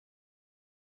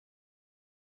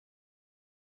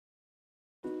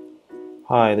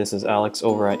Hi, this is Alex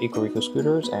over at EcoReco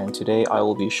Scooters, and today I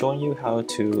will be showing you how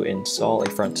to install a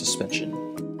front suspension.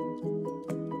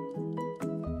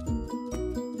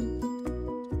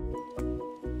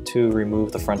 To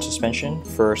remove the front suspension,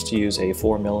 first use a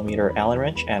 4mm Allen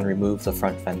wrench and remove the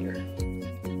front fender.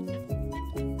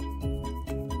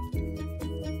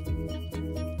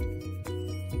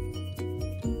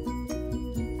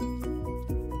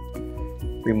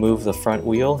 Remove the front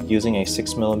wheel using a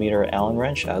 6mm Allen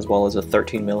wrench as well as a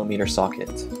 13mm socket.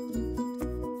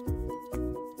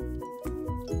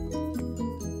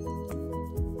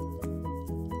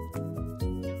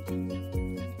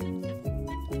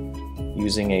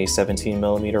 Using a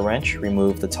 17mm wrench,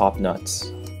 remove the top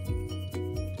nuts.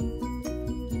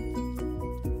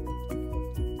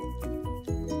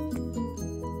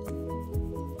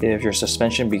 If your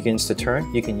suspension begins to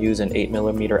turn, you can use an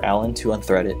 8mm Allen to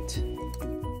unthread it.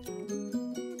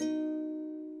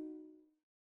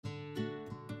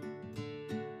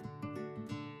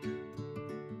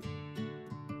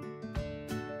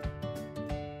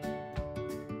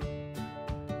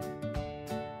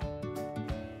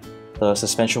 The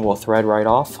suspension will thread right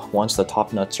off once the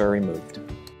top nuts are removed.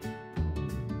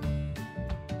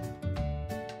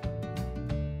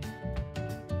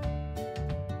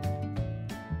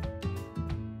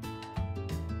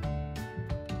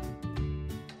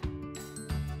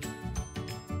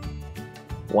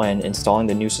 When installing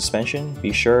the new suspension,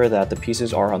 be sure that the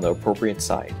pieces are on the appropriate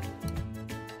side.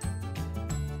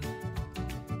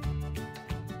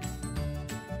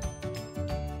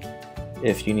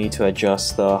 If you need to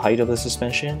adjust the height of the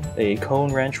suspension, a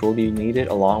cone wrench will be needed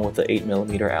along with the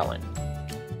 8mm Allen.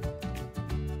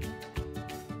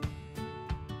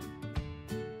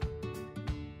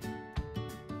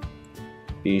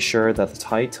 Be sure that the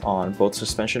height on both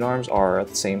suspension arms are at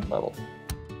the same level.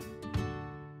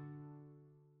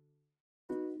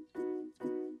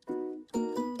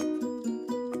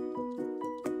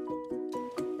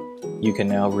 You can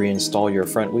now reinstall your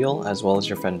front wheel as well as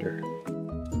your fender.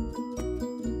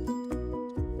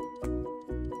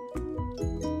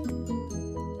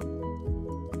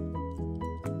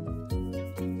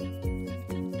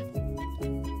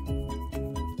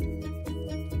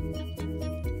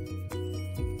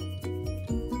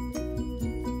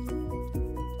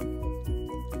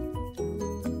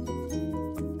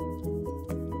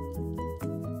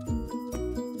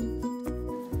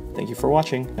 Thank you for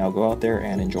watching. Now go out there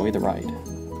and enjoy the ride.